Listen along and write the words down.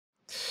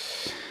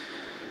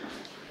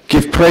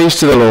Give praise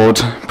to the Lord,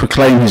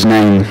 proclaim his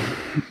name,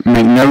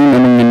 make known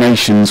among the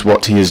nations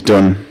what he has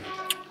done.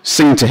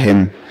 Sing to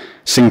him,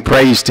 sing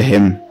praise to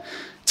him,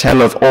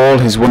 tell of all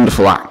his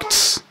wonderful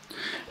acts.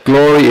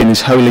 Glory in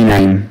his holy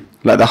name,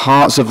 let the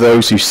hearts of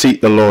those who seek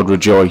the Lord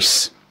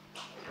rejoice.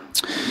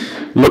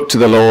 Look to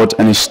the Lord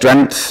and his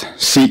strength,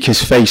 seek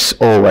his face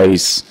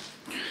always.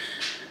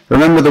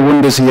 Remember the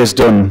wonders he has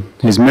done,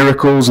 his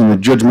miracles and the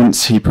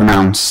judgments he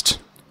pronounced.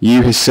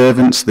 You, his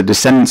servants, the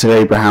descendants of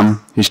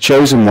Abraham, his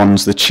chosen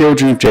ones, the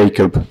children of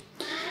Jacob.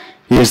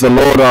 He is the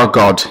Lord our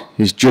God,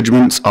 his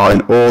judgments are in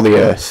all the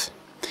earth.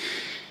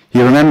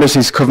 He remembers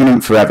his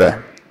covenant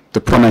forever, the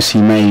promise he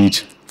made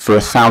for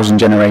 1,000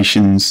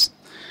 generations.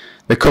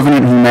 The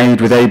covenant he made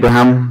with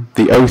Abraham,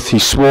 the oath he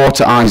swore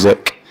to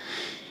Isaac.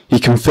 He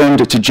confirmed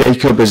it to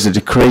Jacob as a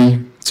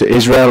decree, to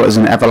Israel as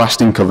an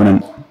everlasting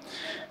covenant.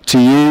 To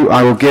you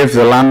I will give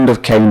the land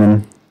of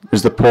Canaan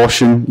as the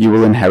portion you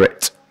will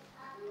inherit.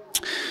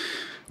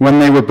 When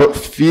they were but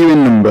few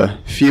in number,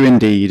 few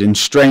indeed, and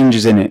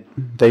strangers in it,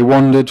 they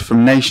wandered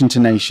from nation to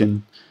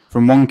nation,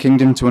 from one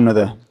kingdom to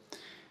another.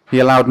 He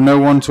allowed no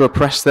one to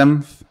oppress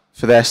them.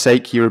 For their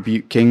sake he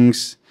rebuked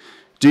kings.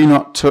 Do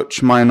not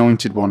touch my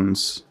anointed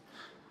ones.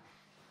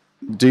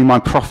 Do my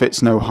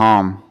prophets no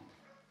harm.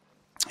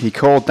 He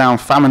called down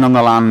famine on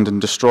the land and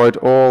destroyed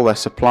all their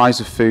supplies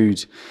of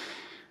food.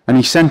 And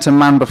he sent a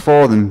man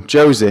before them,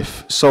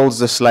 Joseph, sold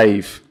as a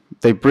slave.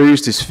 They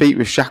bruised his feet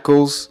with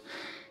shackles.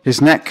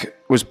 His neck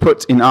was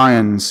put in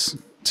irons,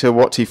 till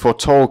what he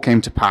foretold came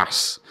to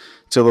pass,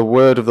 till the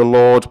word of the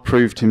Lord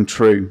proved him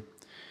true.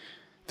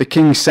 The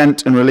king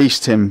sent and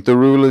released him. The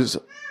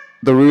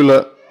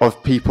ruler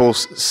of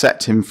peoples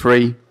set him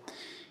free.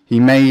 He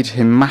made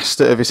him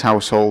master of his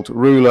household,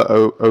 ruler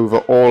over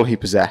all he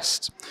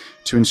possessed,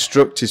 to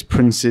instruct his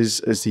princes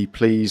as he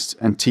pleased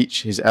and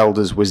teach his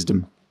elders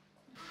wisdom.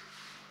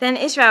 Then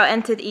Israel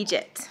entered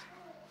Egypt.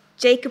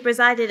 Jacob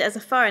resided as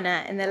a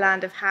foreigner in the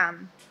land of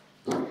Ham.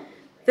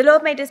 The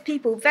Lord made his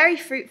people very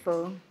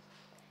fruitful.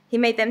 He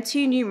made them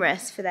too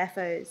numerous for their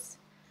foes,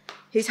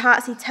 whose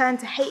hearts he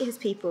turned to hate his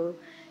people,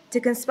 to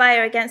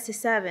conspire against his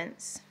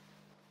servants.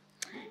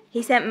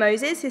 He sent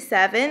Moses, his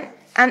servant,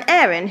 and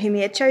Aaron, whom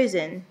he had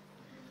chosen.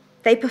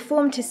 They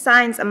performed his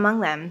signs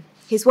among them,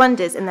 his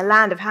wonders in the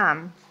land of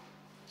Ham.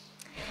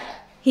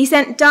 He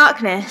sent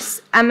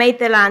darkness and made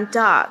the land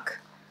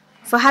dark,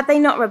 for had they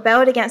not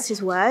rebelled against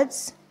his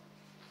words?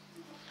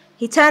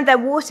 He turned their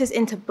waters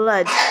into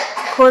blood,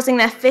 causing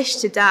their fish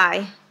to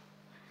die.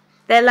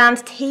 Their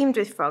land teemed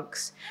with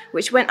frogs,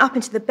 which went up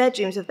into the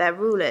bedrooms of their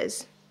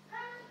rulers.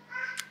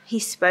 He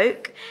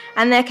spoke,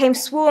 and there came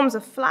swarms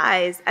of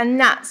flies and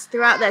gnats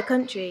throughout their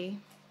country.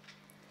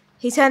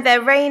 He turned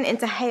their rain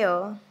into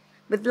hail,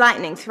 with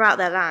lightning throughout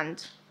their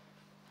land.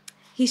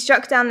 He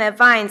struck down their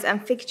vines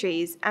and fig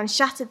trees, and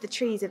shattered the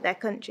trees of their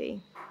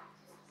country.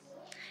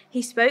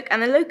 He spoke,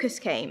 and the locusts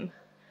came,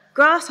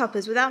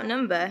 grasshoppers without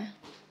number.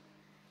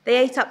 They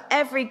ate up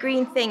every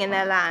green thing in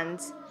their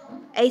land,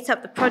 ate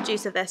up the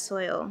produce of their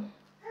soil.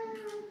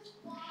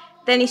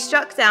 Then he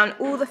struck down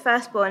all the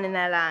firstborn in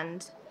their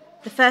land,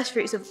 the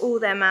firstfruits of all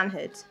their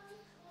manhood.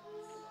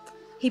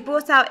 He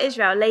brought out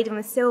Israel laden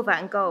with silver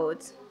and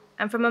gold,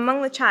 and from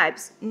among the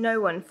tribes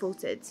no one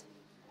faltered.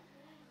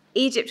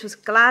 Egypt was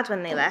glad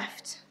when they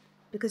left,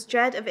 because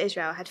dread of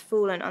Israel had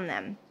fallen on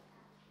them.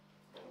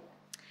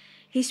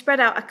 He spread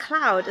out a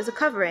cloud as a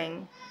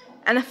covering,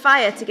 and a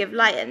fire to give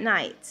light at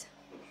night.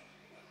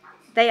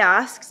 They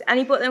asked, and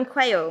he brought them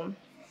quail.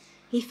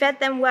 He fed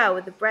them well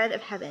with the bread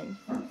of heaven.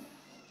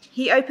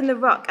 He opened the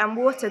rock, and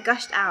water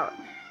gushed out.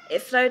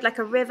 It flowed like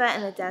a river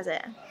in the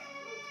desert.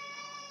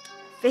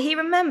 For he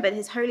remembered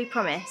his holy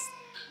promise,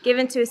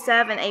 given to his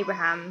servant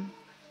Abraham.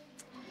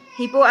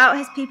 He brought out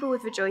his people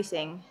with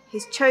rejoicing,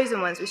 his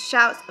chosen ones with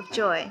shouts of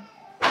joy.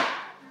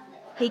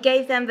 He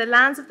gave them the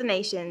lands of the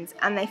nations,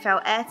 and they fell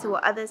heir to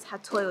what others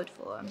had toiled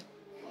for,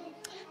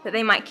 that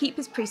they might keep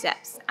his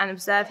precepts and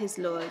observe his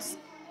laws.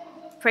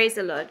 Praise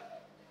the Lord.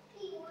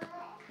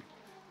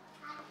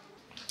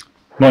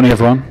 Morning,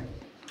 everyone.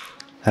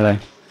 Hello.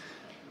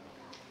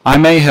 I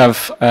may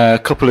have a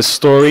couple of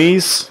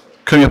stories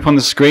coming up on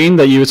the screen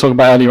that you were talking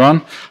about earlier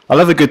on. I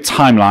love a good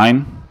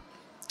timeline.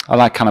 I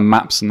like kind of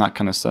maps and that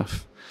kind of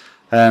stuff.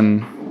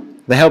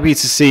 They help you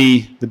to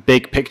see the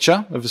big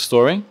picture of the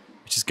story,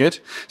 which is good,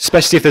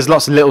 especially if there's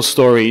lots of little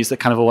stories that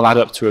kind of all add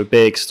up to a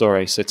big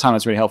story. So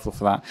timeline's really helpful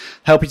for that.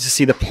 Help you to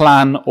see the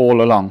plan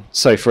all along.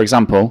 So, for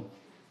example,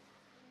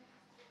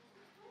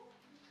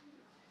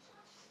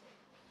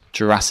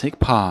 Jurassic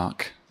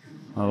Park.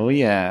 Oh,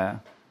 yeah.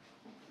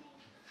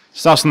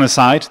 Starts on the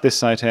side, this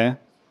side here.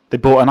 They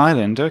bought an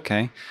island,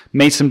 okay.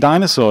 Made some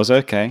dinosaurs,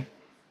 okay.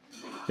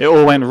 It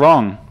all went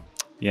wrong.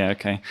 Yeah,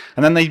 okay.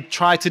 And then they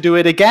tried to do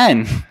it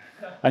again.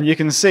 And you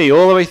can see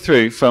all the way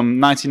through from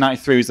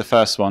 1993 was the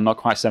first one, not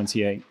quite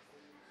 78.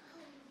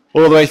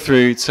 All the way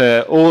through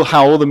to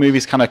how all the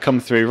movies kind of come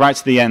through, right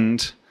to the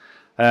end.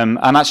 And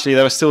actually,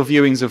 there are still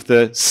viewings of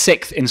the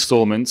 6th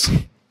installment,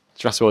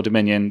 Jurassic World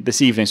Dominion,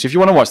 this evening. So if you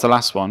want to watch the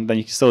last one, then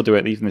you can still do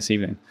it even this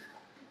evening.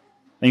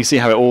 And you can see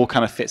how it all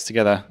kind of fits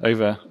together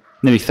over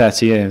nearly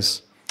 30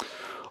 years.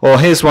 Or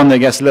here's one that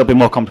gets a little bit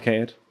more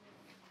complicated.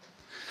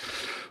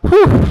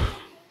 Whew.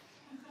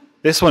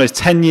 This one is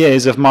 10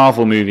 years of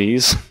Marvel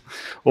movies,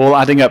 all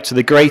adding up to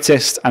the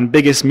greatest and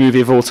biggest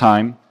movie of all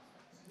time,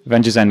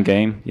 Avengers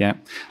Endgame, yeah.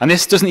 And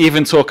this doesn't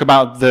even talk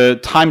about the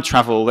time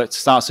travel that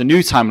starts a new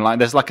timeline.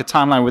 There's like a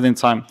timeline within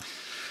time.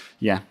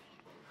 Yeah.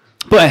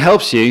 But it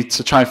helps you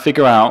to try and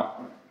figure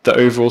out the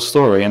overall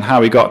story and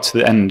how we got to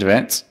the end of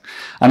it.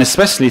 And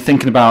especially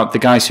thinking about the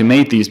guys who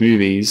made these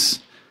movies,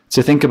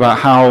 to think about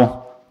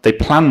how they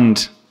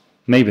planned,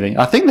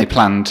 I think they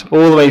planned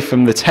all the way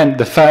from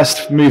the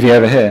first movie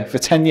over here for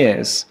 10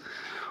 years,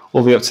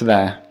 all the way up to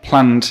there,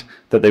 planned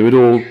that they would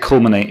all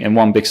culminate in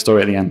one big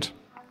story at the end.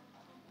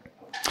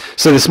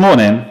 So this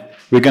morning,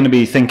 we're going to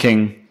be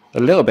thinking a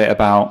little bit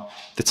about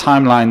the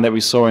timeline that we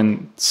saw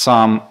in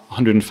Psalm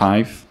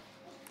 105,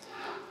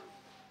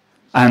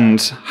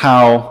 and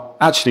how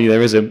actually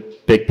there is a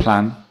big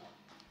plan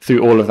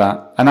through all of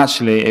that. And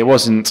actually it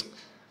wasn't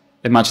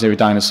imaginary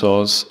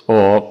dinosaurs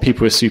or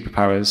people with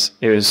superpowers,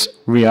 it was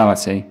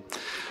reality.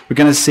 We're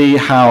going to see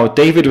how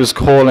David was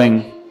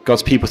calling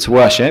God's people to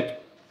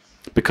worship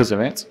because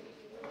of it.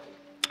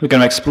 We're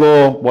going to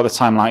explore what the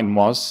timeline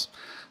was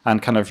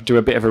and kind of do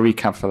a bit of a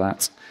recap for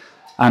that.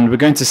 And we're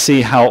going to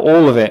see how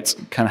all of it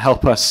can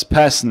help us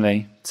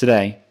personally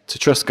today to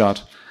trust God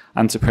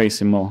and to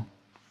praise him more.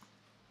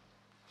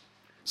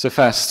 So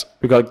first,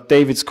 we've got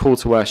David's call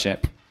to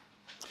worship.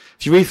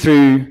 If you read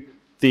through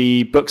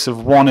the books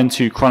of 1 and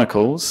 2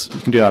 Chronicles,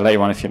 you can do that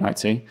later on if you'd like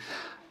to,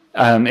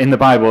 in the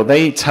Bible,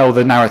 they tell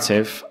the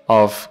narrative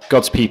of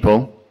God's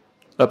people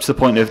up to the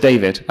point of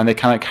David, and they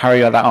kind of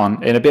carry that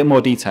on in a bit more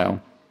detail.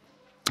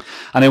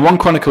 And in 1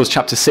 Chronicles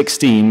chapter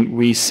 16,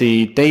 we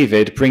see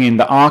David bringing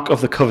the Ark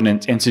of the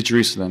Covenant into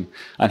Jerusalem,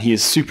 and he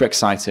is super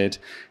excited.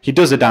 He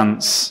does a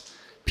dance.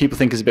 People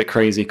think it's a bit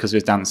crazy because of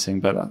his dancing,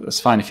 but that's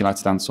fine if you like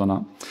to dance or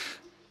not.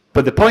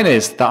 But the point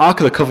is, the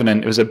Ark of the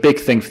Covenant was a big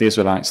thing for the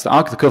Israelites. The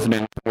Ark of the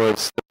Covenant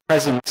was the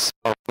presence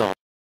of God.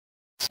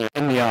 So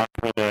in the Ark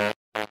were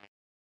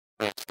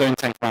the stone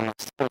Ten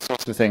Commandments, all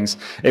sorts of things.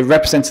 It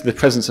represented the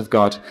presence of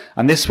God.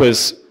 And this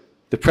was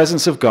the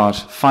presence of God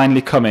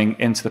finally coming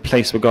into the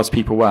place where God's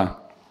people were.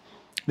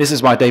 This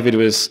is why David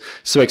was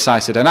so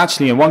excited. And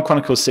actually in 1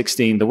 Chronicles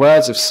 16, the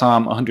words of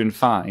Psalm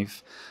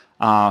 105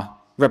 are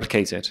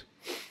replicated.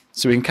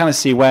 So we can kind of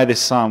see where this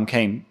psalm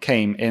came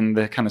in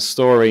the kind of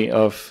story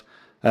of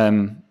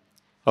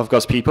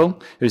God's people.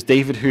 It was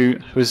David who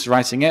was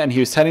writing it, and he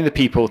was telling the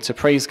people to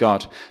praise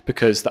God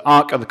because the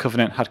Ark of the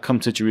Covenant had come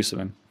to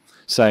Jerusalem.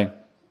 So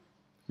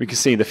we can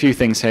see the few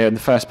things here in the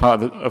first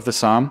part of the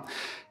psalm.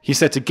 He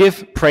said to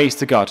give praise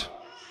to God.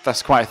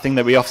 That's quite a thing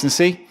that we often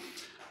see.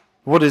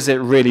 What does it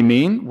really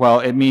mean?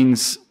 Well, it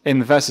means in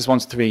the verses 1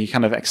 to 3, he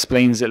kind of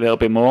explains it a little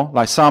bit more.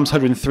 Like Psalms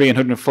 103 and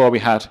 104 we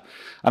had,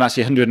 and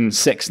actually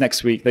 106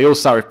 next week. They all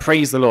start with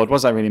praise the Lord. What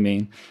does that really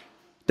mean?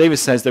 David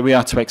says that we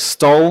are to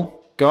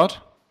extol God.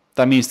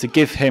 That means to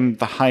give him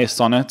the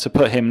highest honor, to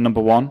put him number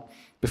one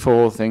before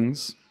all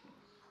things.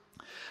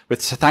 We're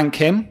to thank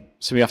him,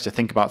 so we have to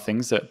think about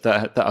things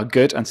that are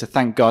good, and to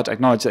thank God,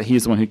 acknowledge that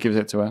he's the one who gives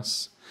it to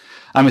us.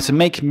 And we're to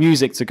make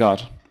music to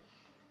God.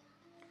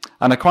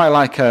 And I quite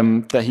like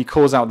that he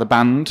calls out the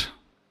band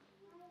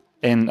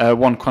in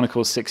 1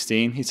 Chronicles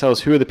 16. He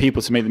tells who are the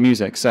people to make the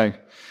music. So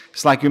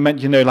it's like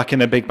like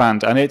in a big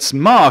band, and it's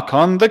Mark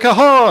on the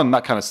cajon,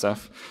 that kind of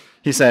stuff.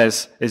 He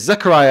says, it's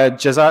Zechariah,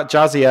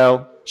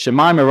 Jaziel,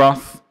 Shemai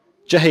Meroth,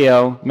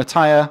 Jehiel,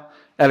 Matthiah,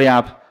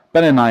 Eliab,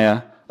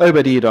 Benaniah,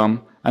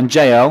 Obed-Edom, and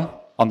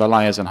Jael on the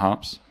lyres and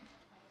harps.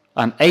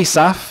 And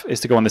Asaph is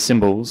to go on the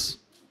cymbals,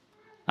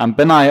 and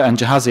Benaiah and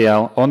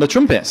Jehaziel on the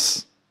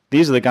trumpets.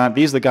 These are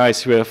the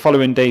guys who are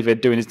following David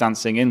doing his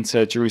dancing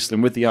into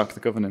Jerusalem with the Ark of the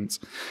Covenant.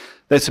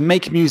 They're to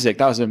make music.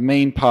 That was a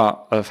main part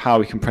of how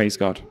we can praise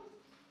God.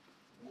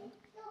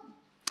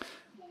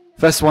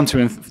 Verse 1, 2,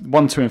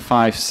 and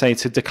 5 say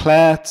to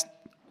declare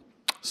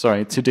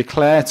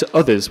to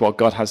others what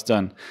God has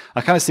done.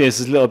 I kind of see this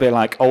as a little bit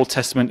like Old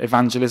Testament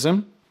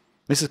evangelism.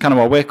 This is kind of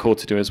what we're called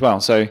to do as well.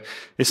 So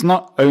it's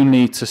not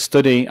only to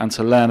study and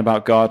to learn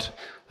about God,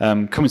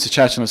 coming to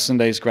church on a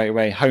Sunday is a great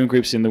way, home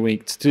groups in the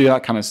week, to do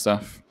that kind of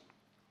stuff.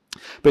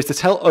 But it's to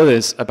tell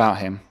others about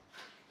him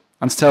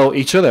and to tell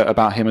each other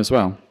about him as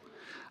well.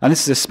 And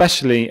this is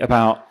especially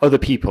about other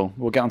people.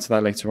 We'll get onto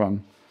that later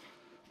on.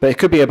 But it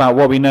could be about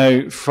what we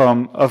know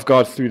of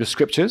God through the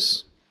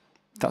scriptures.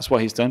 That's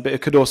what he's done. But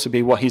it could also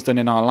be what he's done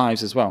in our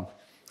lives as well.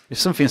 If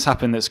something's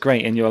happened that's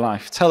great in your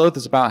life, tell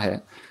others about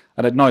it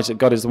and acknowledge that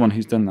God is the one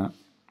who's done that.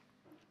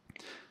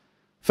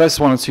 Verse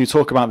 1 and 2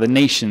 talk about the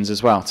nations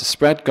as well, to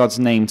spread God's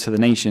name to the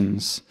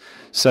nations.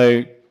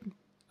 So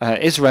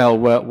Israel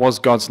was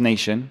God's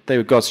nation. They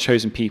were God's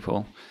chosen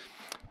people.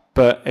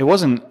 But it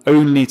wasn't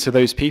only to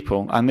those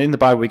people. And in the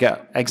Bible, we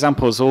get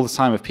examples all the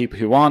time of people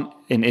who aren't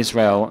in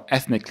Israel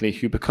ethnically,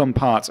 who become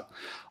part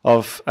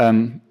of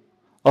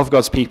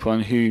God's people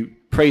and who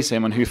praise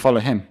him and who follow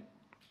him.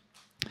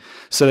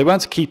 So they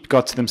weren't to keep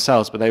God to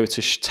themselves, but they were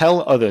to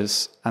tell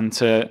others and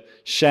to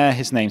share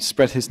his name,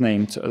 spread his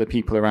name to other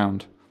people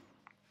around.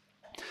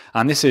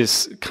 And this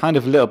is kind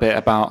of a little bit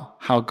about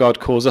how God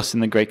calls us in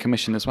the Great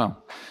Commission as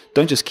well.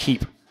 Don't just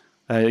keep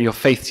your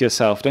faith to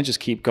yourself. Don't just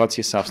keep God to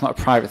yourself. It's not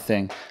a private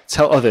thing.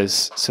 Tell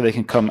others so they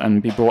can come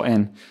and be brought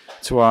in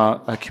to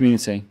our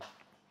community.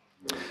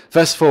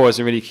 Verse 4 is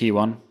a really key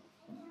one.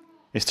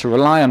 Is to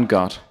rely on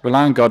God.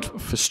 Rely on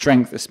God for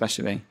strength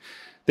especially.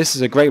 This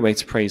is a great way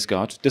to praise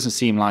God. It doesn't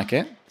seem like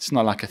it. It's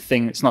not like a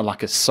thing. It's not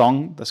like a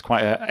song. That's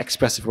quite an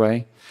expressive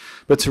way.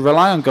 But to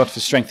rely on God for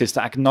strength is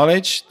to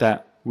acknowledge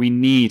that we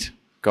need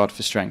God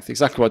for strength.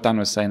 Exactly what Dan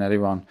was saying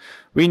earlier on.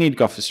 We need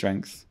God for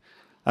strength.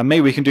 And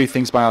maybe we can do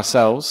things by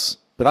ourselves,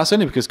 but that's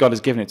only because God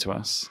has given it to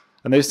us.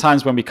 And those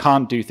times when we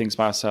can't do things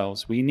by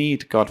ourselves, we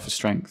need God for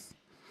strength.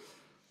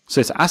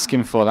 So to ask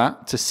him for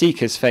that, to seek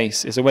his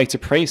face, is a way to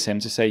praise him,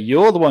 to say,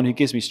 you're the one who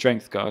gives me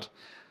strength, God.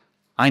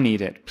 I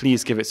need it.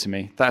 Please give it to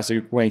me. That is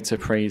a way to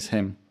praise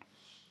him.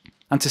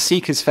 And to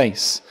seek his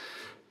face.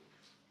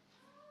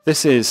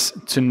 This is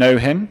to know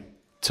him,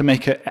 to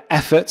make an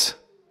effort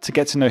to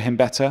get to know him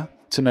better,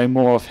 to know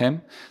more of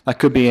him. That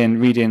could be in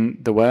reading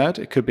the word.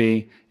 It could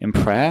be in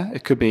prayer.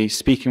 It could be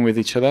speaking with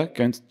each other,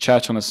 going to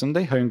church on a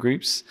Sunday, home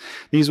groups.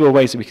 These are all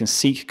ways that we can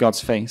seek God's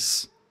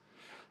face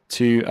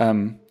to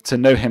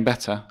know him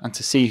better and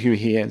to see who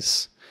he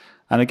is.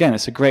 And again,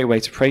 it's a great way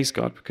to praise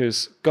God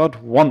because God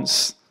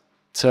wants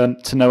to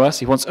know us.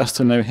 He wants us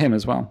to know him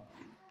as well.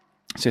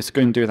 So to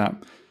go and do that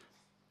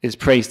is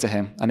praise to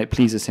him, and it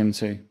pleases him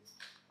too.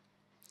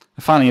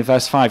 And finally, in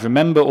verse 5,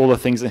 remember all the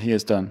things that he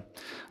has done.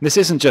 This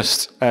isn't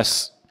just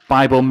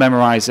Bible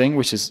memorizing,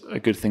 which is a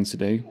good thing to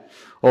do,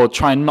 or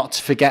trying not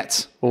to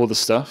forget all the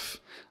stuff.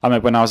 I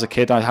remember when I was a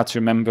kid, I had to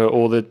remember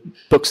all the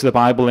books of the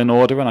Bible in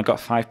order, and I got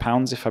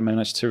 £5 if I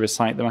managed to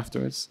recite them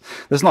afterwards.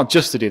 There's not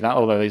just to do that,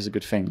 although these are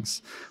good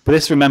things. But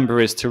this remember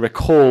is to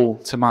recall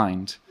to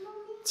mind,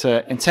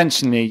 to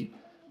intentionally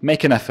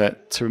make an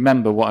effort to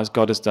remember what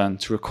God has done,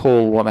 to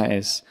recall what that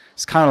is.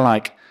 It's kind of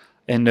like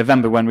in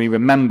November when we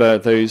remember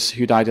those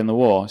who died in the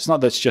war. It's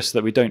not that it's just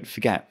that we don't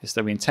forget, it's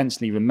that we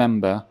intentionally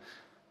remember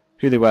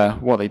who they were,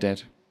 what they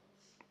did.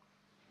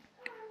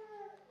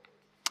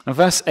 And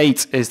verse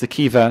 8 is the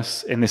key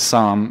verse in this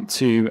psalm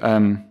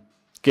to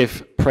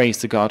give praise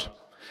to God.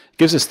 It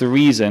gives us the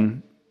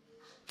reason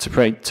to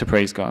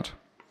praise God.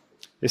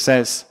 It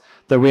says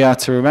that we are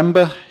to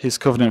remember his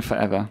covenant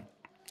forever.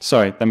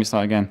 Sorry, let me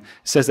start again.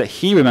 It says that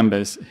he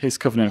remembers his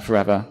covenant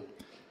forever.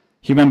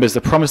 He remembers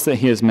the promise that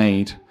he has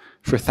made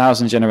for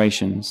 1,000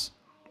 generations.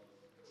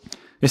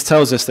 This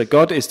tells us that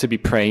God is to be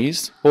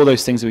praised, all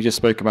those things that we just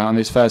spoke about in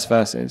those first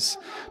verses,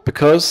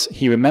 because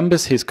he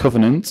remembers his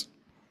covenant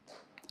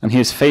and he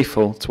is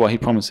faithful to what he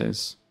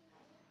promises.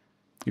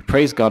 We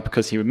praise God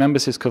because he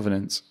remembers his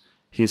covenant.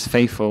 He is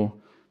faithful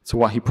to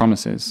what he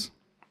promises.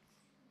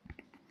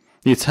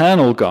 The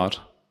eternal God,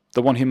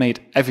 the one who made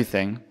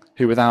everything,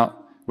 who without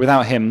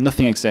him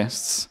nothing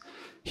exists,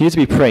 he is to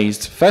be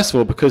praised, first of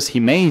all, because he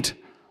made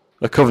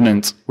a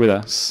covenant with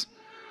us.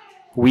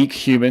 Weak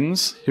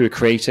humans who were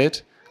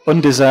created,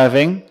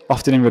 undeserving,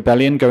 often in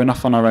rebellion, going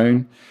off on our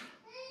own.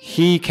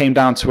 He came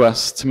down to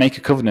us to make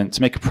a covenant,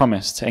 to make a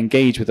promise, to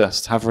engage with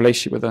us, to have a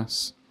relationship with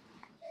us.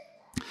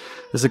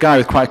 There's a guy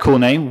with quite a cool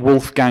name,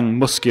 Wolfgang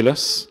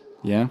Musculus.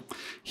 Yeah,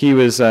 he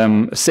was a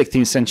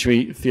 16th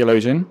century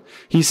theologian.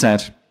 He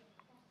said,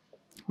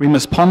 "We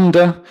must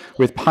ponder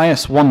with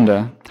pious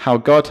wonder how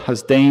God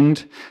has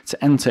deigned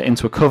to enter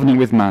into a covenant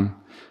with man,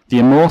 the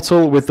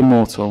immortal with the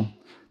mortal,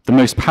 the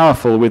most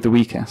powerful with the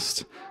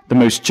weakest, the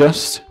most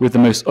just with the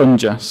most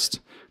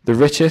unjust, the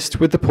richest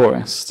with the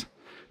poorest,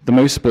 the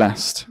most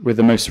blessed with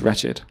the most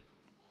wretched."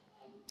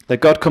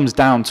 That God comes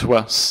down to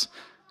us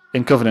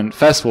in covenant,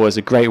 first of all, is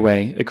a great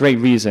way, a great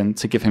reason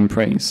to give him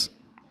praise.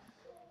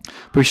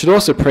 But we should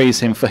also praise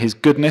him for his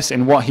goodness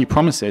in what he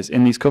promises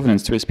in these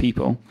covenants to his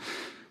people.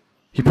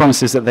 He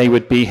promises that they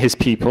would be his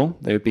people,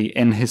 they would be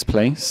in his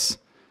place,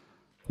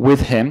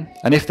 with him,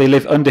 and if they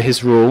live under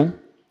his rule,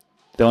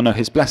 they'll know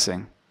his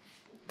blessing.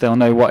 They'll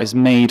know what is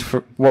made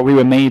for what we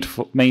were made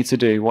to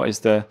do. What is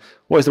the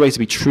way to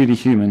be truly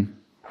human?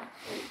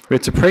 We're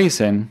to praise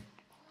him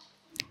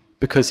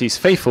because he's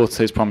faithful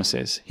to his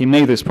promises. He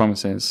made those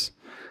promises,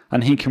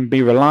 and he can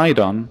be relied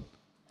on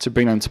to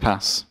bring them to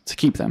pass, to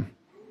keep them.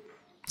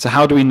 So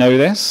how do we know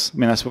this? I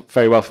mean, that's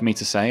very well for me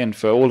to say and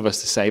for all of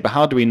us to say, but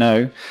how do we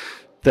know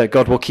that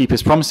God will keep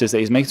his promises that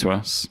he's made to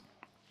us?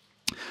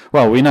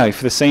 Well, we know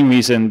for the same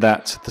reason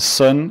that the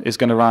sun is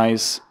going to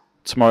rise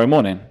tomorrow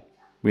morning.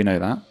 We know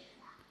that.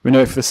 We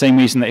know it for the same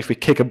reason that if we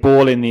kick a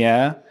ball in the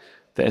air,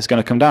 that it's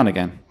going to come down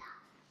again.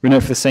 We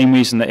know for the same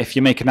reason that if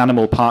you make an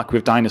animal park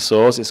with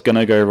dinosaurs, it's going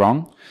to go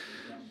wrong.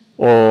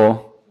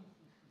 Or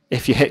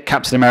if you hit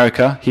Captain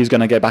America, he's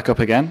going to get back up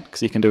again because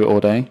he can do it all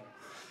day.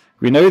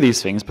 We know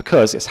these things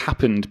because it's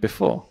happened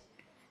before.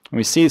 When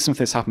we see something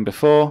that's happened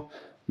before,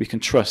 we can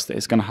trust that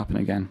it's going to happen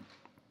again.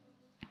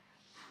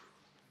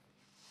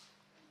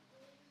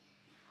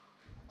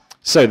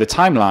 So the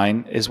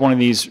timeline is one of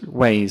these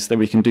ways that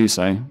we can do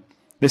so.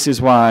 This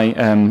is why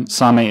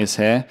Psalm 8 is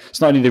here.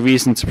 It's not only the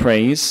reason to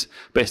praise,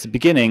 but it's the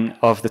beginning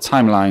of the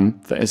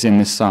timeline that is in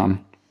this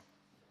psalm.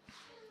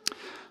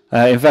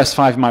 In verse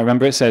 5, you might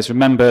remember, it says,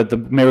 remember the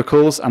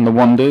miracles and the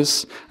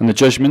wonders and the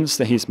judgments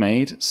that he's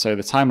made. So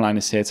the timeline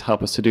is here to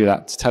help us to do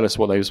that, to tell us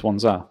what those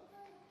ones are.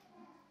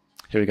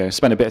 Here we go.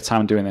 Spend a bit of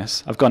time doing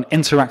this. I've got an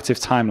interactive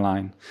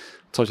timeline.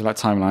 I told you I like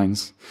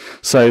timelines.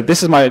 So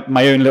this is my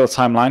own little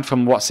timeline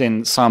from what's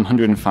in Psalm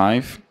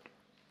 105.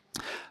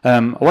 I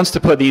wanted to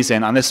put these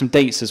in, and there's some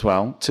dates as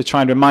well, to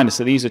try and remind us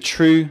that these are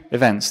true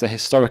events, they're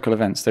historical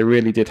events, they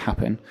really did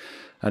happen.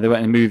 They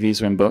weren't in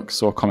movies or in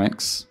books or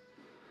comics.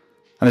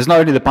 And there's not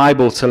only the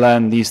Bible to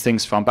learn these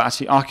things from, but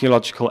actually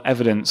archaeological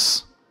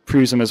evidence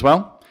proves them as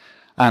well.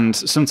 And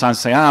sometimes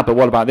say, but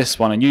what about this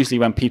one? And usually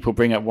when people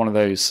bring up one of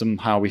those,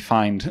 somehow we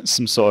find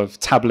some sort of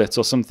tablet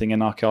or something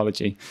in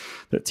archaeology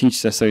that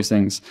teaches us those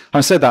things.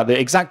 Having said that, the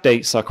exact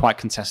dates are quite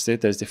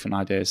contested. There's different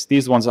ideas.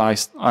 These are the ones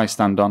that I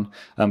stand on,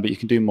 but you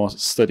can do more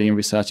study and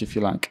research if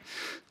you like.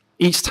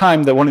 Each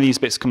time that one of these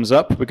bits comes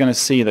up, we're going to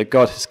see that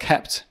God has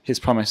kept his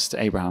promise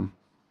to Abraham.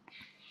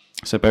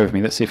 So bear with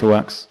me. Let's see if it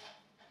works.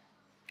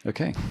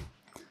 Okay.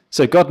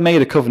 So God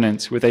made a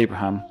covenant with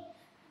Abraham.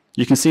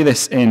 You can see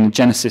this in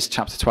Genesis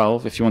chapter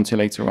 12, if you want to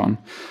later on.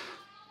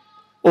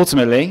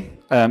 Ultimately,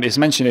 it's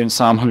mentioned in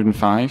Psalm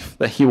 105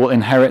 that he will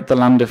inherit the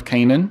land of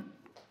Canaan.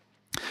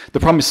 The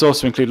promise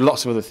also included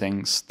lots of other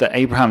things, that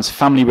Abraham's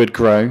family would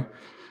grow,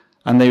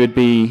 and they would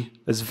be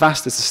as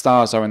vast as the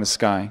stars are in the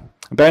sky.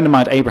 And bearing in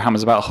mind, Abraham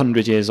is about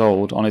 100 years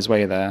old on his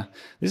way there.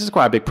 This is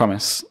quite a big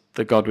promise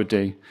that God would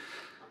do.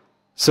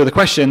 So the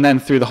question then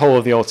through the whole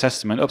of the Old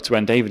Testament, up to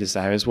when David is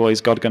there, is, well, is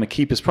God going to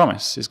keep his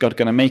promise? Is God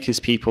going to make his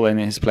people in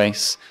his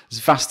place as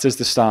vast as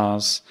the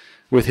stars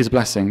with his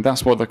blessing?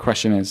 That's what the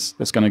question is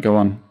that's going to go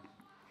on.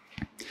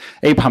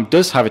 Abraham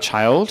does have a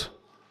child,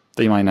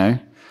 that you might know,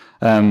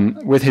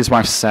 with his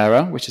wife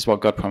Sarah, which is what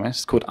God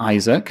promised, called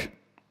Isaac.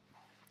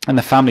 And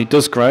the family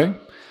does grow,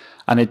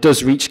 and it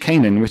does reach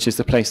Canaan, which is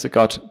the place that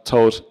God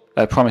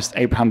promised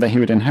Abraham that he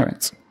would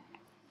inherit.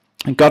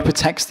 And God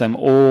protects them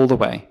all the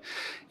way.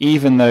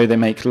 Even though they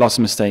make lots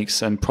of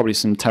mistakes and probably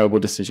some terrible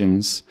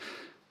decisions,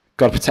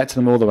 God protected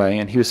them all the way,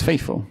 and he was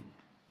faithful.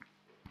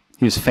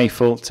 He was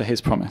faithful to his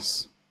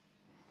promise.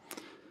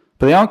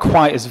 But they aren't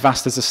quite as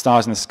vast as the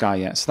stars in the sky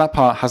yet, so that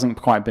part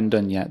hasn't quite been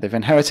done yet. They've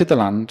inherited the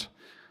land,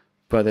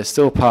 but there's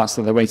still parts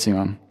that they're waiting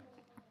on.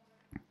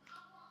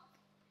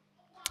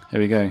 Here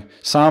we go.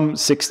 Psalm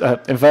 6,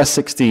 in verse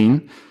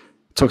 16,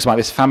 talks about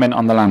this famine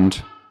on the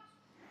land.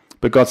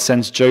 But God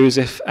sends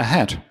Joseph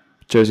ahead.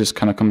 Joseph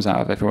kind of comes out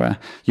of everywhere.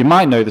 You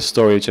might know the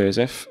story of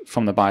Joseph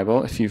from the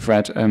Bible if you've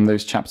read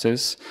those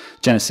chapters.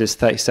 Genesis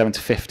 37 to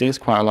 50 is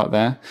quite a lot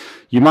there.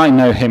 You might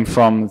know him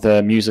from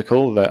the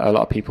musical that a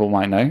lot of people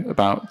might know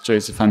about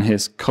Joseph and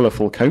his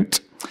colourful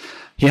coat.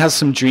 He has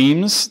some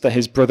dreams that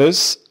his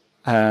brothers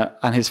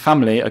and his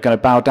family are going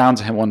to bow down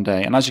to him one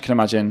day. And as you can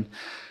imagine,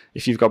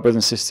 if you've got brothers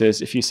and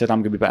sisters, if you said, I'm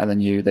going to be better than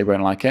you, they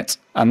won't like it.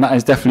 And that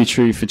is definitely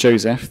true for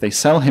Joseph. They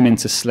sell him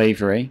into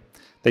slavery.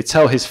 They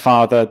tell his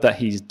father that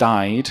he's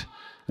died.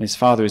 And his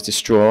father is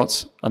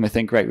distraught, and they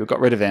think, great, we've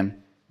got rid of him.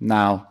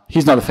 Now,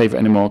 he's not a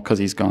favourite anymore because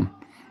he's gone.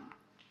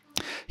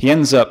 He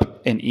ends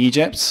up in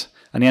Egypt,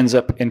 and he ends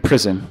up in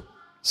prison.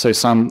 So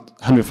Psalm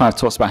 105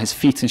 talks about his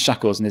feet in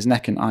shackles and his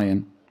neck in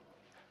iron.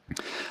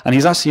 And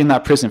he's actually in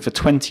that prison for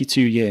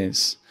 22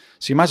 years.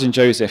 So you imagine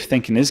Joseph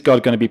thinking, is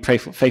God going to be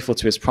faithful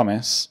to his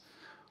promise?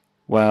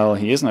 Well,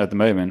 he isn't at the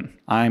moment.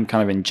 I'm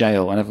kind of in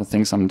jail, and everyone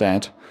thinks I'm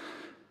dead.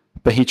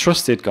 But he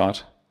trusted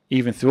God,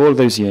 even through all of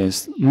those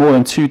years, more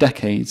than 2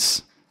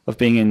 decades of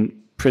being in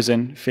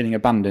prison, feeling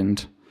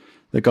abandoned,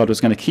 that God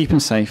was going to keep him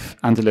safe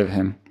and deliver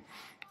him.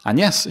 And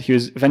yes, he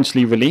was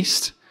eventually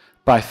released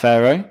by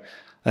Pharaoh.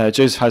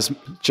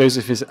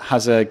 Joseph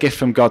has a gift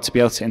from God to be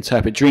able to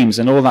interpret dreams,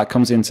 and all that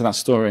comes into that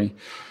story.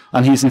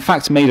 And he's in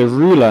fact made a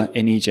ruler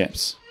in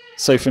Egypt.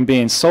 So from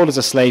being sold as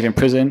a slave in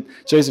prison,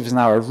 Joseph is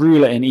now a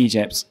ruler in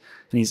Egypt,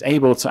 and he's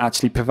able to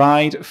actually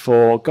provide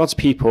for God's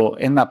people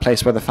in that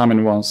place where the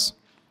famine was.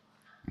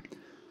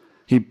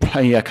 He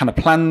kind of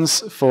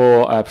plans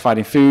for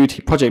providing food.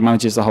 He project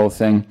manages the whole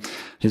thing.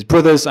 His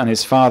brothers and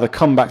his father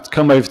come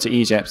over to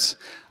Egypt,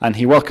 and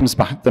he welcomes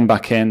them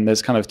back in.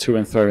 There's kind of to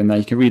and fro in there.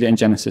 You can read it in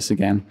Genesis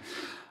again.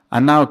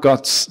 And now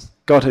God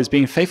is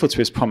being faithful to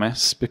his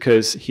promise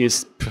because he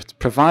is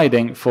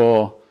providing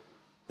for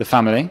the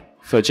family,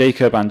 for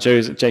Jacob and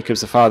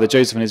Jacob's the father,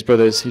 Joseph and his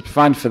brothers. He's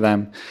providing for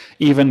them,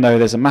 even though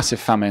there's a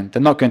massive famine.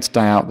 They're not going to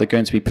die out. They're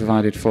going to be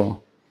provided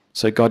for.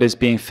 So God is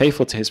being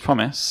faithful to his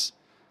promise,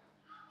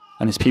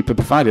 and his people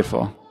provided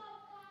for.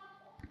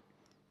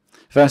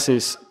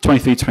 Verses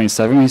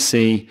 23-27, we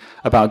see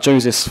about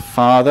Joseph's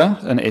father,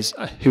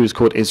 who was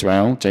called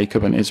Israel,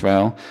 Jacob and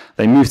Israel.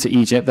 They moved to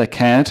Egypt. They're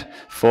cared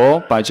for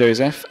by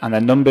Joseph, and their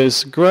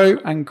numbers grow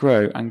and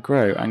grow and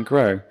grow and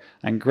grow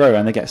and grow,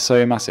 and they get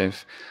so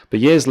massive. But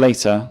years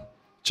later,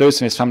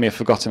 Joseph and his family are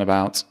forgotten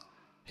about.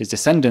 His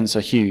descendants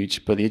are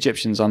huge, but the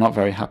Egyptians are not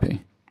very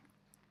happy.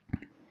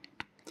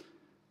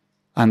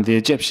 And the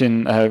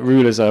Egyptian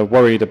rulers are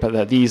worried about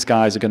that these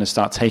guys are going to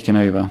start taking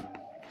over.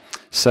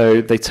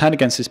 So they turn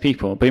against his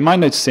people. But you might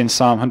notice in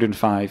Psalm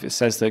 105, it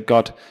says that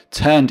God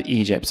turned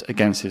Egypt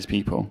against his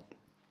people.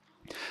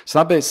 So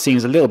that bit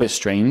seems a little bit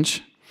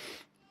strange.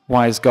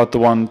 Why is God the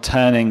one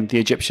turning the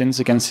Egyptians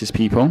against his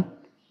people?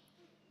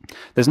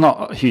 There's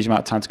not a huge amount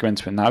of time to go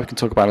into it now. We can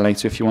talk about it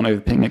later if you want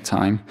over picnic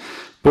time.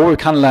 But what we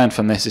can learn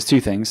from this is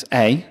two things.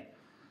 A,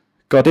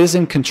 God is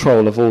in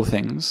control of all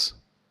things.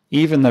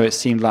 Even though it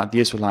seemed like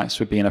the Israelites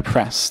were being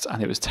oppressed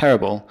and it was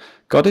terrible,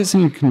 God is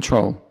in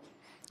control.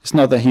 It's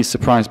not that he's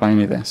surprised by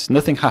any of this.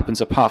 Nothing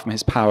happens apart from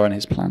his power and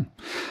his plan.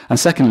 And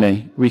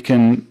secondly, we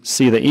can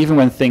see that even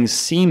when things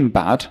seem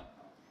bad,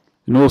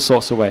 in all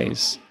sorts of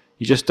ways,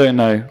 you just don't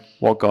know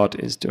what God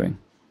is doing.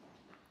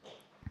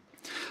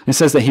 It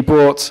says that he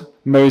brought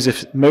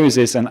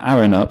Moses and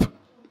Aaron up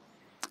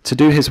to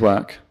do his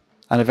work,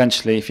 and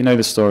eventually, if you know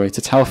the story,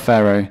 to tell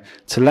Pharaoh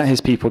to let his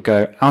people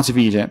go out of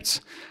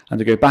Egypt and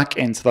to go back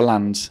into the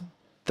land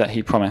that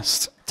he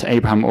promised to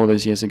Abraham all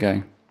those years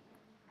ago.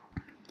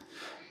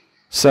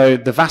 So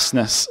the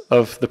vastness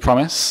of the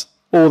promise,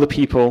 all the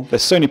people,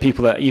 there's so many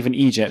people that even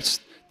Egypt,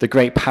 the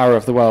great power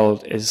of the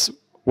world, is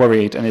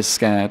worried and is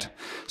scared.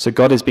 So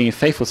God is being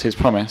faithful to his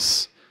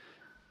promise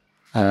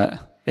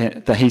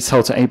that he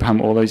told to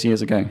Abraham all those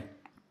years ago.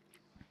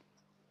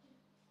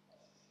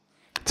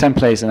 10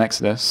 plagues in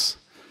Exodus.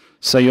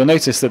 So you'll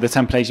notice that the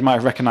 10 plagues, you might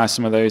have recognized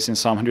some of those in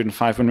Psalm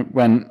 105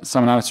 when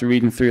Sam and I were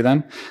reading through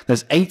them.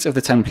 There's 8 of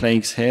the 10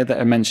 plagues here that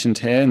are mentioned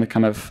here in the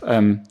kind of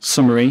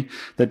summary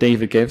that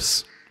David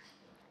gives.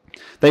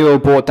 They were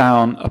brought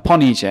down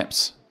upon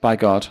Egypt by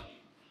God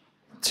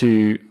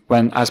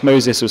as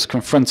Moses was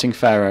confronting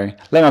Pharaoh,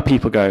 let my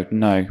people go,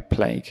 no,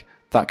 plague.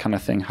 That kind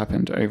of thing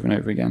happened over and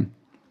over again.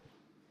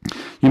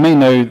 You may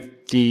know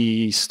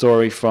the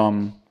story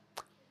from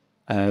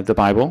the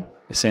Bible.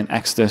 It's in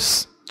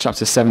Exodus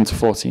chapter 7 to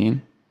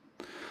 14.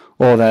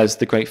 Or there's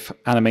the great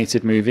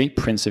animated movie,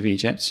 Prince of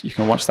Egypt. You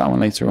can watch that one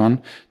later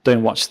on.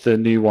 Don't watch the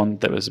new one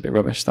that was a bit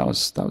rubbish.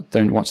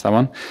 Don't watch that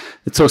one.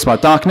 It talks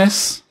about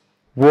darkness,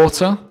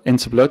 water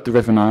into blood, the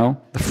river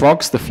Nile, the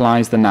frogs, the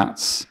flies, the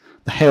gnats,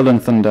 the hail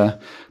and thunder,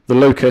 the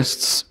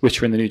locusts,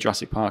 which are in the new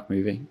Jurassic Park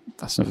movie.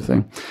 That's another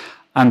thing.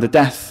 And the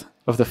death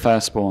of the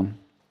firstborn.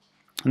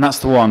 And that's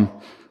the one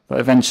that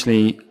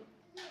eventually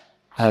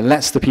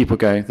lets the people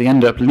go. They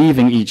end up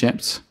leaving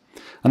Egypt.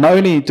 And not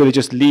only do they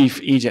just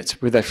leave Egypt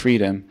with their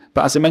freedom,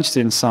 but as I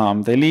mentioned in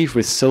Psalm, they leave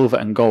with silver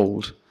and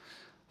gold.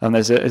 And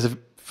there's a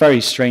very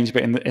strange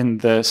bit in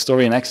the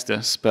story in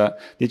Exodus, but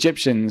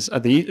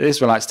the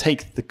Israelites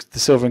take the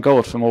silver and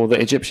gold from all the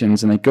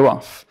Egyptians and they go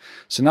off.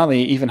 So now they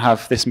even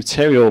have this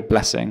material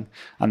blessing,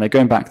 and they're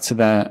going back to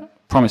their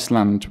promised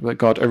land that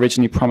God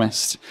originally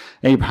promised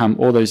Abraham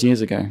all those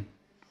years ago.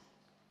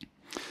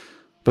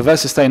 But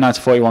verses 39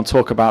 to 41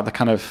 talk about the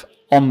kind of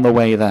on the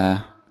way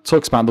there. It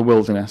talks about the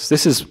wilderness.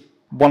 This is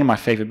one of my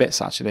favorite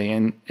bits, actually,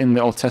 in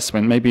the Old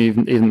Testament, maybe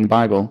even in the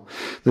Bible.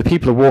 The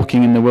people are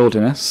walking in the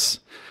wilderness,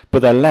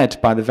 but they're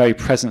led by the very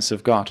presence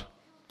of God.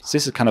 So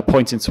this is kind of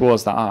pointing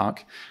towards that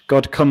ark.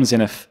 God comes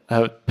in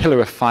a pillar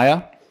of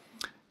fire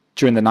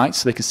during the night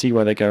so they can see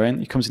where they're going.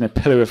 He comes in a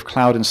pillar of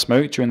cloud and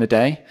smoke during the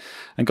day,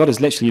 and God is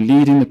literally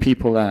leading the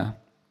people there.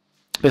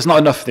 But it's not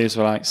enough for the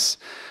Israelites.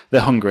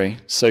 They're hungry,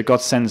 so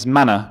God sends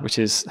manna, which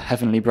is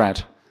heavenly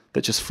bread,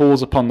 that just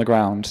falls upon the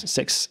ground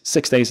 6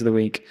 days of the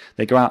week.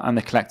 They go out and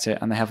they collect it,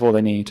 and they have all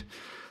they need.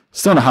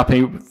 Still not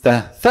happy,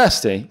 they're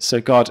thirsty,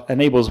 so God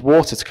enables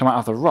water to come out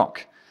of the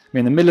rock. I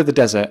mean, in the middle of the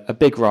desert, a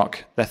big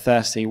rock, they're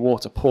thirsty,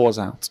 water pours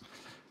out.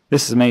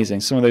 This is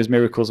amazing, some of those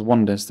miracles and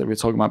wonders that we were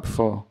talking about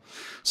before.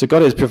 So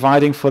God is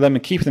providing for them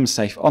and keeping them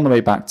safe on the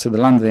way back to the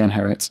land they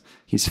inherit.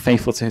 He's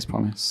faithful to his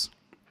promise.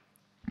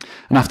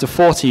 And after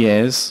 40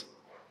 years,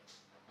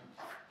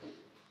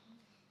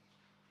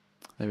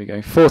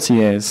 40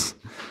 years,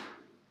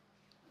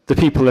 the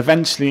people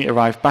eventually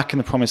arrive back in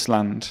the promised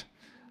land.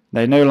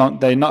 They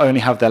not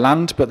only have their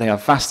land, but they are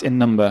vast in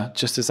number,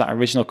 just as that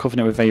original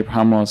covenant with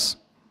Abraham was.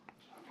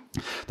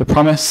 The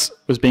promise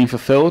was being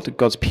fulfilled.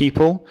 God's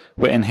people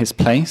were in his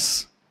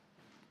place.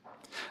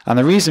 And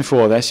the reason for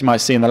all this, you might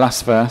see in the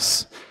last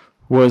verse,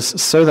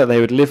 was so that they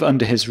would live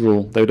under his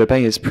rule. They would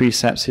obey his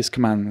precepts, his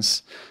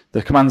commands,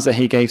 the commands that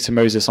he gave to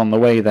Moses on the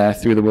way there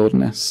through the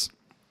wilderness.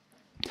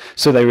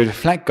 So they would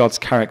reflect God's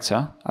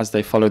character as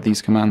they followed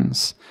these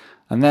commands,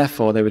 and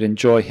therefore they would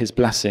enjoy his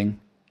blessing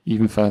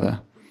even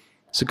further.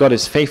 So God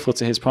is faithful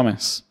to his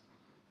promise.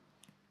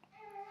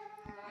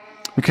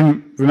 We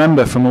can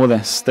remember from all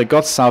this that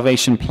God's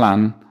salvation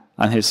plan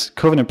and his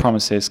covenant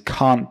promises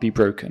can't be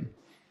broken.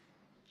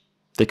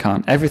 They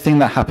can't. Everything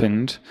that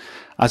happened,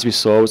 as we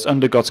saw, was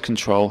under God's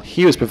control.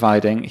 He was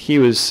providing, he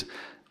was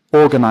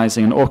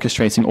organizing and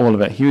orchestrating all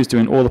of it. He was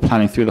doing all the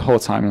planning through the whole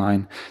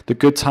timeline. The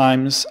good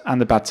times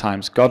and the bad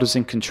times. God was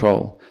in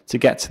control to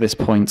get to this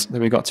point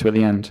that we got to at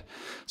the end.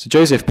 So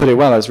Joseph put it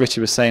well, as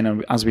Richard was saying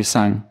and as we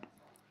sang.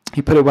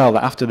 He put it well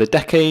that after the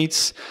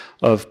decades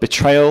of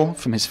betrayal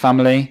from his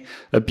family,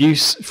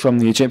 abuse from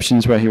the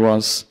Egyptians where he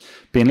was,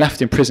 being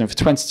left in prison for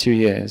 22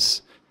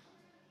 years,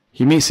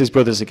 he meets his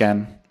brothers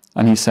again,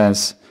 and he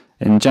says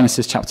in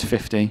Genesis chapter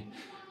 50,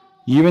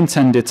 "You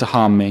intended to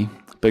harm me,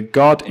 but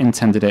God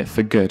intended it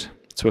for good,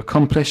 to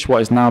accomplish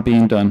what is now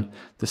being done,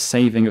 the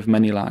saving of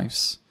many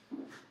lives."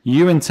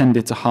 You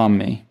intended to harm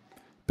me,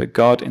 but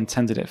God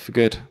intended it for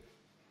good.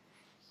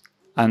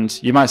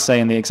 And you might say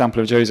in the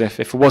example of Joseph,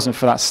 if it wasn't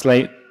for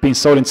that being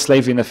sold into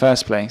slavery in the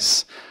first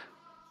place,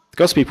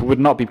 God's people would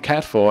not be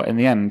cared for in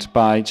the end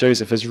by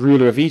Joseph as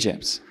ruler of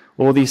Egypt.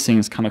 All these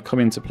things kind of come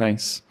into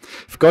place.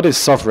 If God is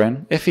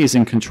sovereign, if he is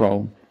in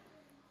control,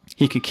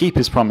 he could keep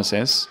his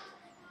promises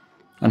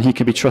and he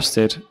can be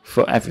trusted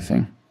for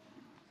everything.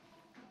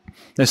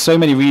 There's so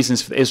many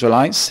reasons for the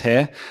Israelites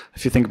here.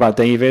 If you think about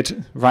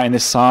David writing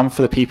this psalm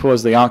for the people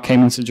as the ark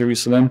came into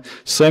Jerusalem,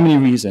 so many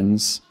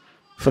reasons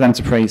for them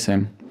to praise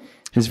him.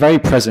 His very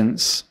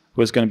presence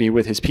was going to be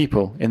with his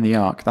people in the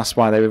ark. That's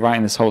why they were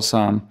writing this whole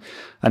psalm.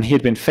 And he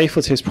had been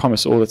faithful to his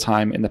promise all the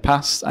time in the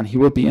past, and he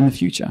will be in the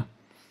future.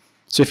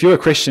 So if you're a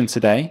Christian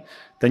today,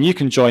 then you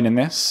can join in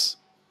this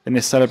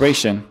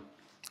celebration.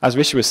 As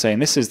Richard was saying,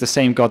 this is the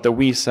same God that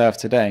we serve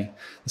today,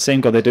 the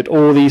same God that did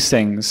all these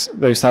things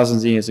those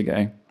thousands of years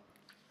ago.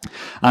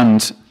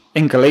 And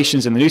in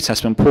Galatians in the New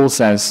Testament, Paul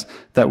says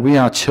that we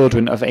are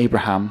children of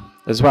Abraham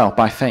as well,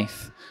 by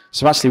faith.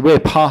 So actually we're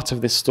part of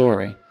this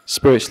story,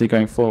 spiritually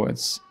going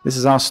forwards. This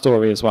is our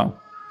story as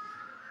well.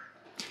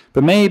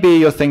 But maybe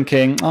you're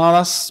thinking, oh,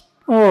 that's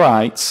all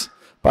right,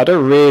 but I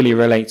don't really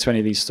relate to any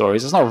of these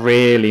stories. It's not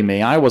really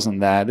me. I wasn't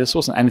there. This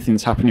wasn't anything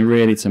that's happening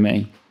really to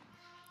me.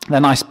 They're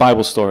nice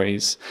Bible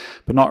stories,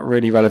 but not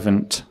really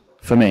relevant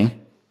for me.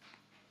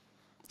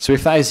 So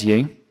if that is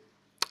you,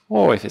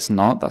 or if it's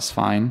not, that's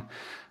fine.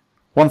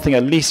 One thing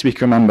at least we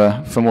can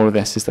remember from all of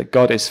this is that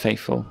God is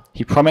faithful.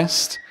 He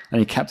promised, and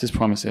he kept his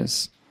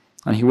promises,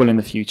 and he will in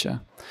the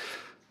future.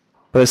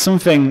 But there's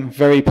something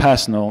very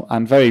personal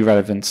and very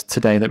relevant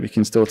today that we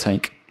can still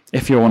take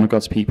if you're one of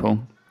God's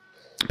people,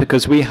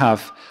 because we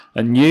have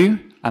a new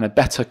and a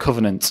better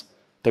covenant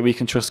that we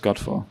can trust God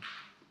for.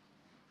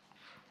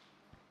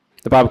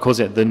 The Bible calls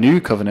it the New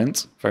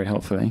Covenant, very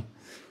helpfully.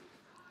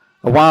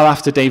 A while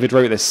after David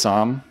wrote this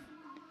psalm,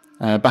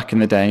 back in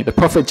the day, the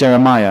prophet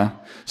Jeremiah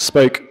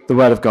spoke the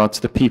word of God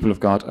to the people of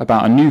God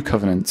about a new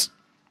covenant.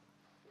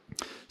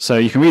 So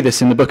you can read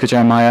this in the book of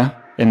Jeremiah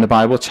in the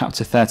Bible,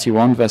 chapter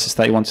 31, verses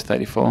 31 to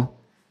 34.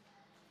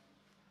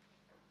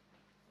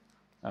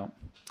 Oh,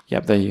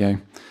 yep, there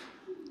you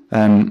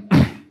go.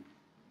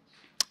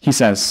 He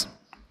says,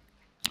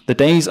 "The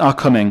days are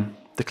coming,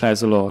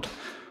 declares the Lord,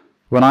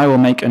 when I will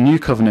make a new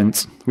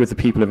covenant with the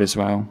people of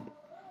Israel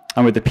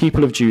and with the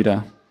people of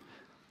Judah.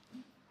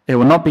 It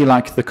will not be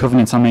like the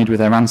covenant I made with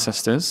their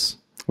ancestors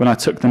when I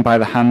took them by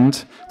the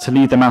hand to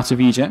lead them out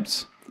of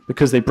Egypt,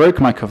 because they broke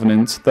my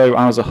covenant, though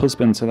I was a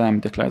husband to them,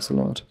 declares the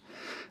Lord.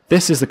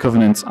 This is the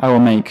covenant I will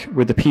make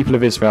with the people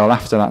of Israel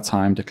after that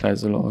time,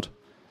 declares the Lord.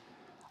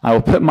 I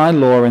will put my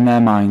law in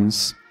their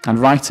minds and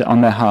write it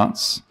on their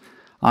hearts.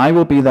 I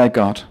will be their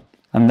God,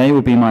 and they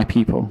will be my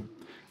people.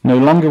 No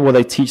longer will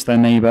they teach their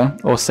neighbor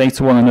or say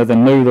to one another,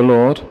 'Know the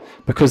Lord,'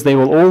 because they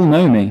will all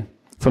know me,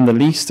 from the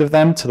least of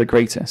them to the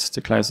greatest,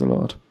 declares the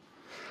Lord.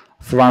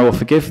 For I will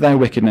forgive their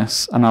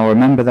wickedness, and I will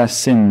remember their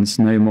sins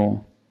no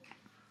more."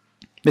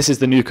 This is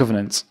the new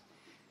covenant.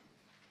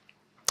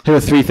 Here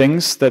are three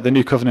things that the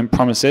new covenant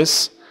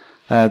promises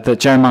that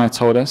Jeremiah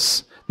told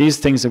us. These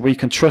things that we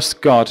can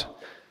trust God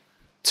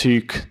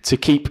to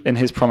keep in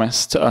his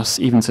promise to us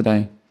even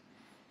today.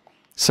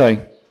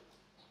 So,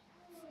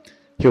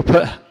 he'll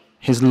put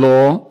his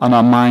law on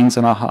our minds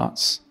and our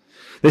hearts.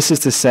 This is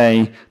to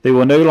say, they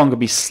will no longer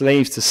be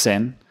slaves to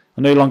sin,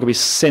 and no longer be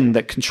sin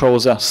that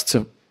controls us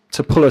to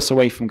pull us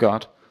away from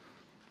God.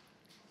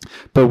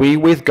 But we,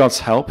 with God's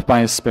help, by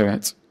his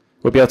Spirit,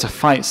 will be able to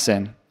fight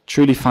sin,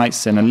 truly fight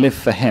sin, and live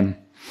for him.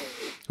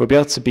 We'll be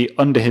able to be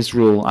under his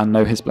rule and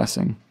know his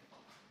blessing.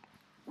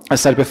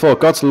 As I said before,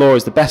 God's law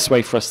is the best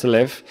way for us to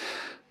live,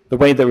 the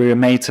way that we were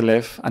made to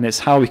live, and it's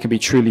how we can be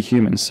truly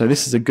human. So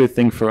this is a good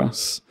thing for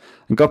us.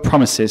 And God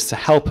promises to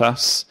help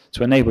us,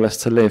 to enable us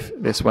to live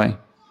this way.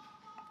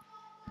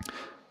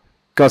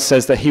 God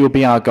says that he will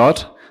be our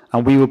God,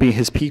 and we will be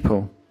his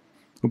people.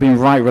 We'll be in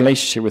right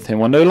relationship with him.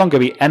 We'll no longer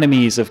be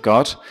enemies of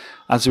God,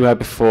 as we were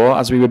before,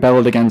 as we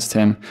rebelled against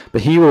him,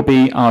 but he will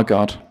be our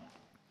God.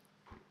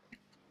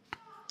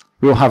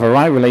 We will have a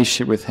right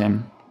relationship with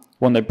him,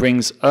 one that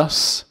brings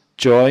us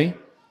joy,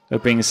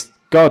 that brings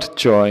God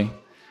joy,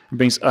 and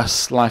brings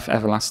us life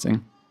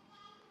everlasting.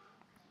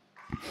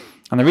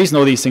 And the reason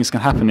all these things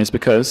can happen is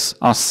because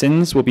our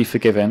sins will be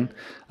forgiven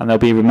and they'll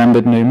be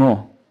remembered no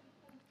more.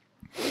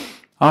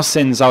 Our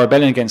sins, our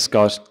rebellion against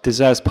God,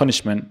 deserves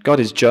punishment. God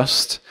is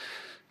just.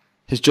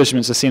 His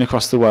judgments are seen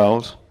across the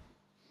world.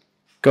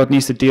 God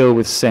needs to deal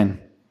with sin.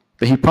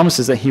 But he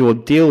promises that he will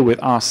deal with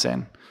our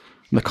sin.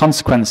 And the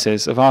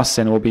consequences of our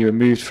sin will be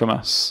removed from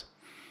us.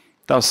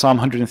 That was Psalm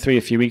 103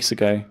 a few weeks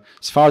ago.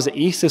 As far as the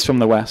east is from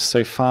the west,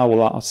 so far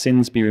will our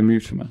sins be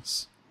removed from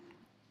us.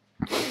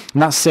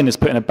 And that sin is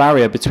putting a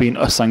barrier between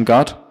us and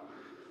God.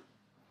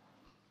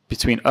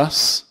 Between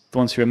us, the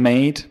ones who are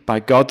made by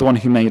God, the one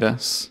who made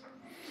us,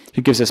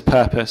 who gives us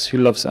purpose, who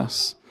loves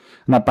us.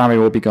 And that barrier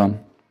will be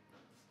gone.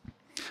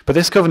 But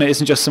this covenant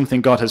isn't just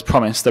something God has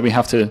promised that we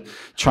have to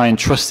try and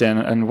trust in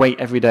and wait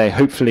every day.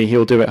 Hopefully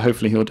he'll do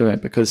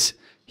it, because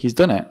he's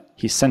done it.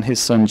 He sent his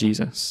son,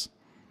 Jesus.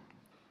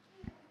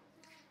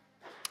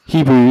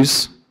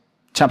 Hebrews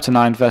chapter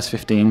 9, verse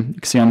 15, you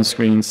can see on the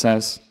screen,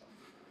 says,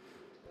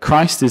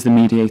 Christ is the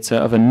mediator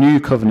of a new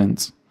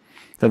covenant,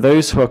 that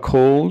those who are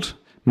called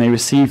may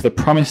receive the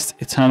promised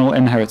eternal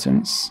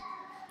inheritance,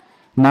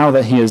 now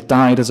that he has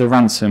died as a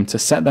ransom to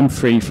set them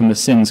free from the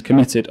sins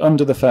committed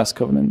under the first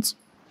covenant.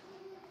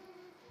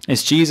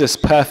 It's Jesus'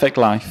 perfect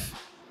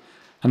life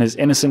and his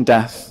innocent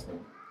death,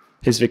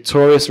 his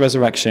victorious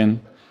resurrection,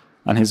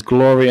 and his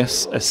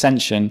glorious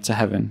ascension to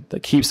heaven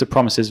that keeps the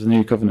promises of the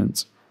new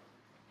covenant.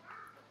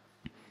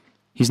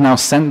 He's now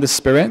sent the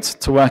Spirit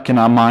to work in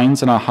our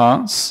minds and our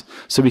hearts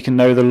so we can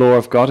know the law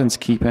of God and to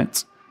keep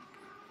it.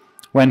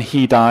 When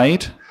he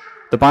died,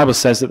 the Bible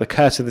says that the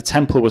curtain of the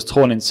temple was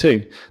torn in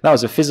two. That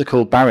was a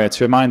physical barrier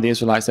to remind the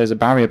Israelites there's a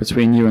barrier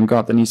between you and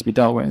God that needs to be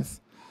dealt with.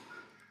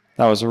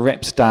 That was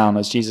ripped down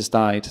as Jesus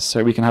died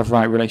so we can have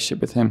right relationship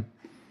with him.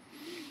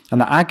 And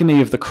the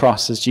agony of the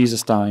cross as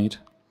Jesus died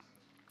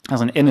as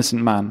an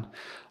innocent man,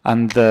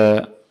 and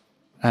the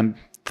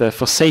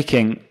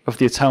forsaking of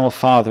the eternal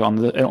Father on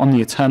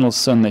the eternal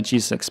Son that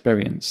Jesus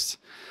experienced,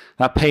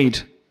 that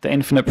paid the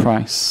infinite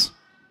price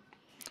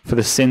for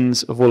the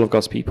sins of all of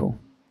God's people.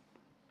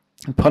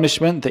 The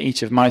punishment that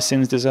each of my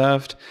sins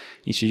deserved,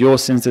 each of your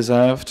sins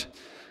deserved,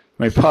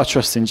 when we put our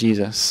trust in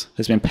Jesus,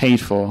 has been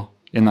paid for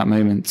in that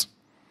moment.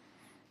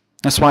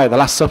 That's why at the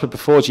Last Supper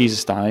before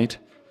Jesus died,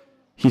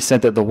 he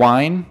said that the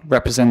wine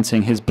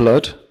representing his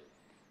blood,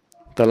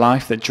 the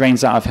life that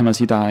drains out of him as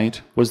he died,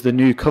 was the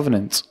new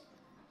covenant.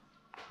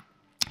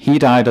 He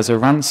died as a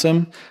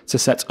ransom to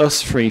set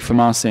us free from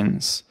our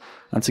sins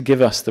and to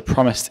give us the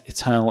promised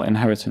eternal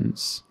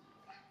inheritance.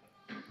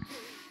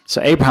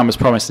 So Abraham was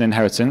promised an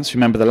inheritance,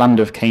 remember the land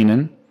of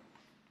Canaan.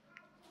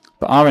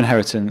 But our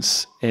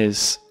inheritance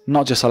is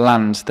not just a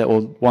land that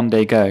will one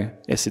day go,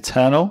 it's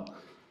eternal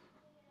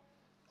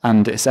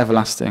and it's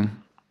everlasting.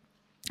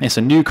 It's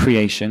a new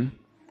creation,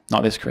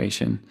 not this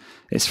creation.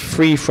 It's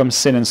free from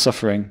sin and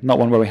suffering, not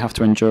one where we have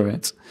to endure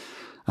it.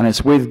 And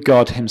it's with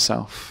God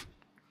himself.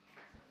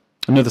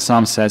 Another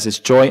psalm says, it's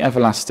joy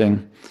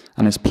everlasting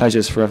and its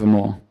pleasures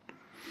forevermore.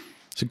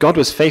 So God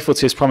was faithful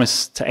to his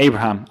promise to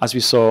Abraham, as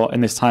we saw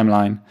in this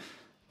timeline,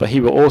 but he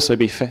will also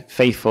be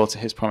faithful to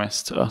his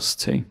promise to us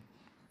too.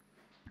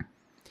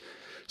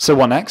 So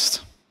what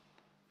next?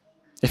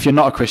 If you're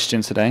not a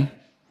Christian today,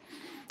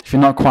 if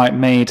you're not quite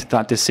made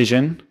that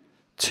decision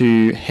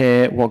to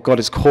hear what God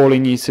is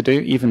calling you to do,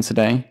 even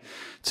today,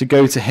 to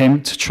go to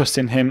him, to trust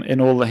in him in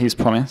all that he's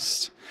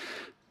promised,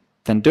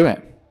 then do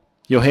it.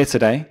 You're here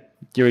today.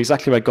 You're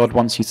exactly where God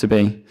wants you to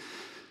be.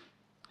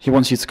 He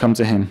wants you to come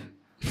to him.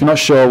 If you're not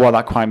sure what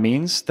that quite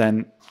means,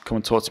 then come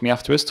and talk to me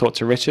afterwards. Talk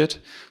to Richard.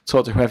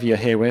 Talk to whoever you're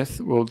here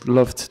with. We'll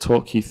love to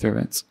talk you through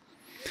it.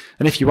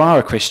 And if you are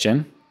a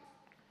Christian,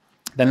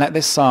 then let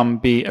this psalm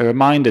be a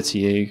reminder to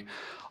you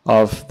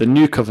of the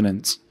new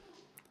covenant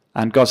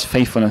and God's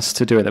faithfulness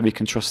to do it that we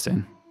can trust in.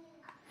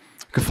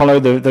 You can follow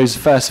those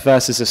first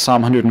verses of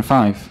Psalm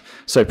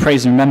 105. So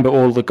praise and remember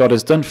all that God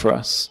has done for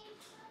us.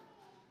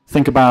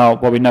 Think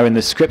about what we know in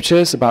the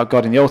scriptures, about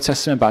God in the Old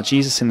Testament, about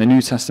Jesus in the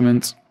New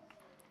Testament.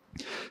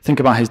 Think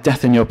about his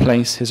death in your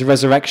place, his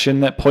resurrection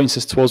that points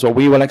us towards what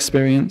we will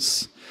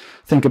experience.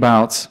 Think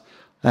about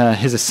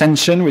his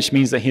ascension, which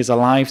means that he is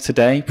alive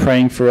today,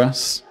 praying for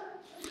us.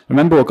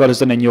 Remember what God has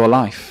done in your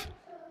life.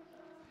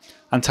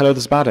 And tell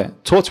others about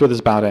it. Talk to others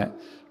about it.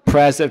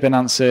 Prayers that have been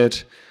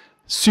answered,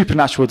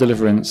 supernatural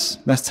deliverance.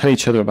 Let's tell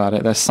each other about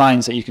it. There's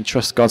signs that you can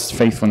trust God's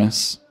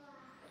faithfulness.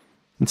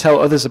 And tell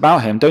others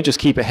about him. Don't just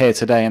keep it here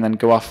today and then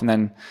go off and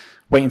then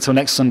wait until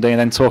next Sunday and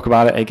then talk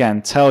about it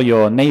again. Tell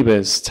your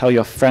neighbors, tell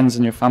your friends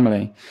and your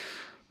family,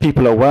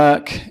 people at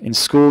work, in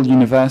school,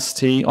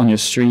 university, on your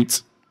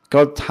street.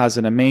 God has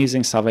an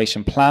amazing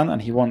salvation plan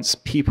and he wants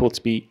people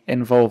to be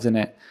involved in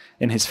it,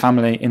 in his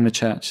family, in the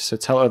church. So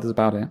tell others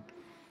about it.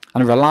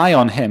 And rely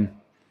on him.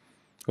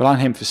 Rely on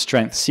him for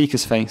strength. Seek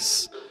his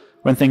face.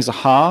 When things are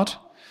hard,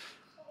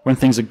 when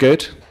things are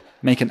good,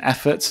 make an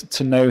effort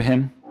to know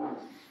him.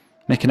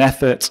 Make an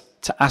effort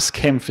to ask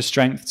him for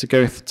strength, to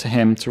go to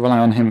him, to rely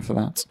on him for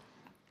that.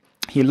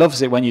 He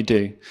loves it when you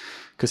do,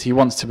 because he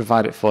wants to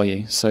provide it for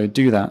you. So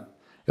do that.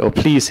 It will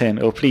please him,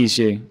 it will please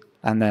you,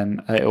 and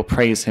then it will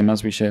praise him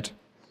as we should.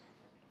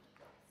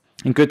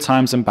 In good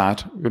times and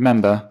bad,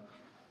 remember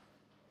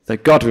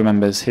that God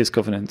remembers his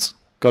covenant.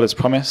 God has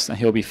promised, and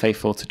he'll be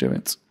faithful to do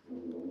it.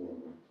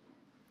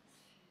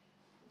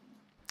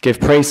 Give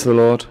praise to the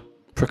Lord,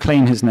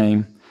 proclaim his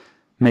name,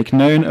 make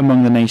known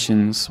among the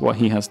nations what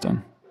he has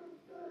done.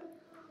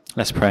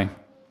 Let's pray.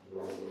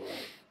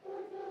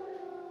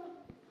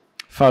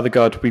 Father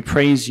God, we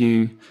praise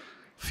you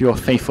for your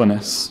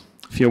faithfulness,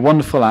 for your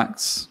wonderful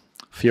acts,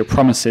 for your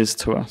promises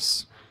to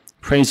us.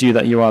 Praise you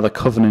that you are the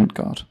covenant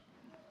God.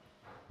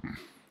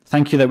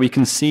 Thank you that we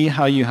can see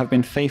how you have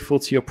been faithful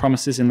to your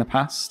promises in the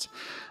past,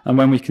 and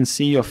when we can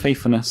see your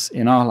faithfulness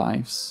in our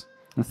lives.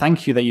 And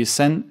thank you that you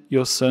sent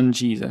your Son,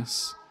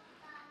 Jesus,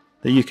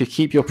 that you could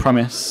keep your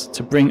promise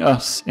to bring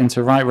us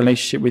into right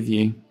relationship with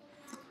you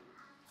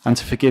and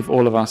to forgive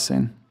all of our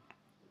sin.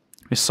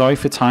 We're sorry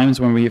for times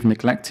when we have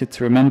neglected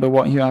to remember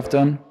what you have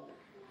done,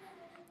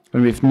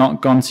 when we've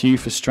not gone to you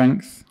for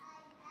strength.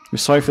 We're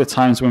sorry for the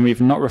times when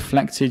we've not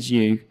reflected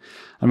you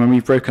and when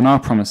we've broken our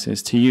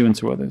promises to you and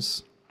to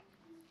others.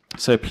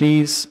 So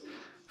please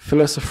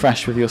fill us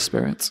afresh with your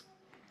Spirit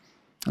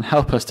and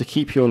help us to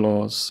keep your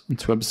laws and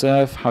to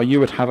observe how you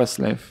would have us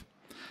live.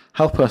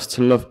 Help us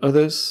to love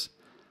others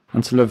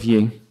and to love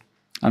you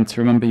and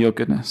to remember your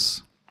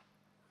goodness.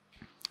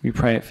 We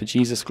pray it for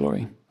Jesus'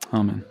 glory.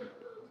 Amen.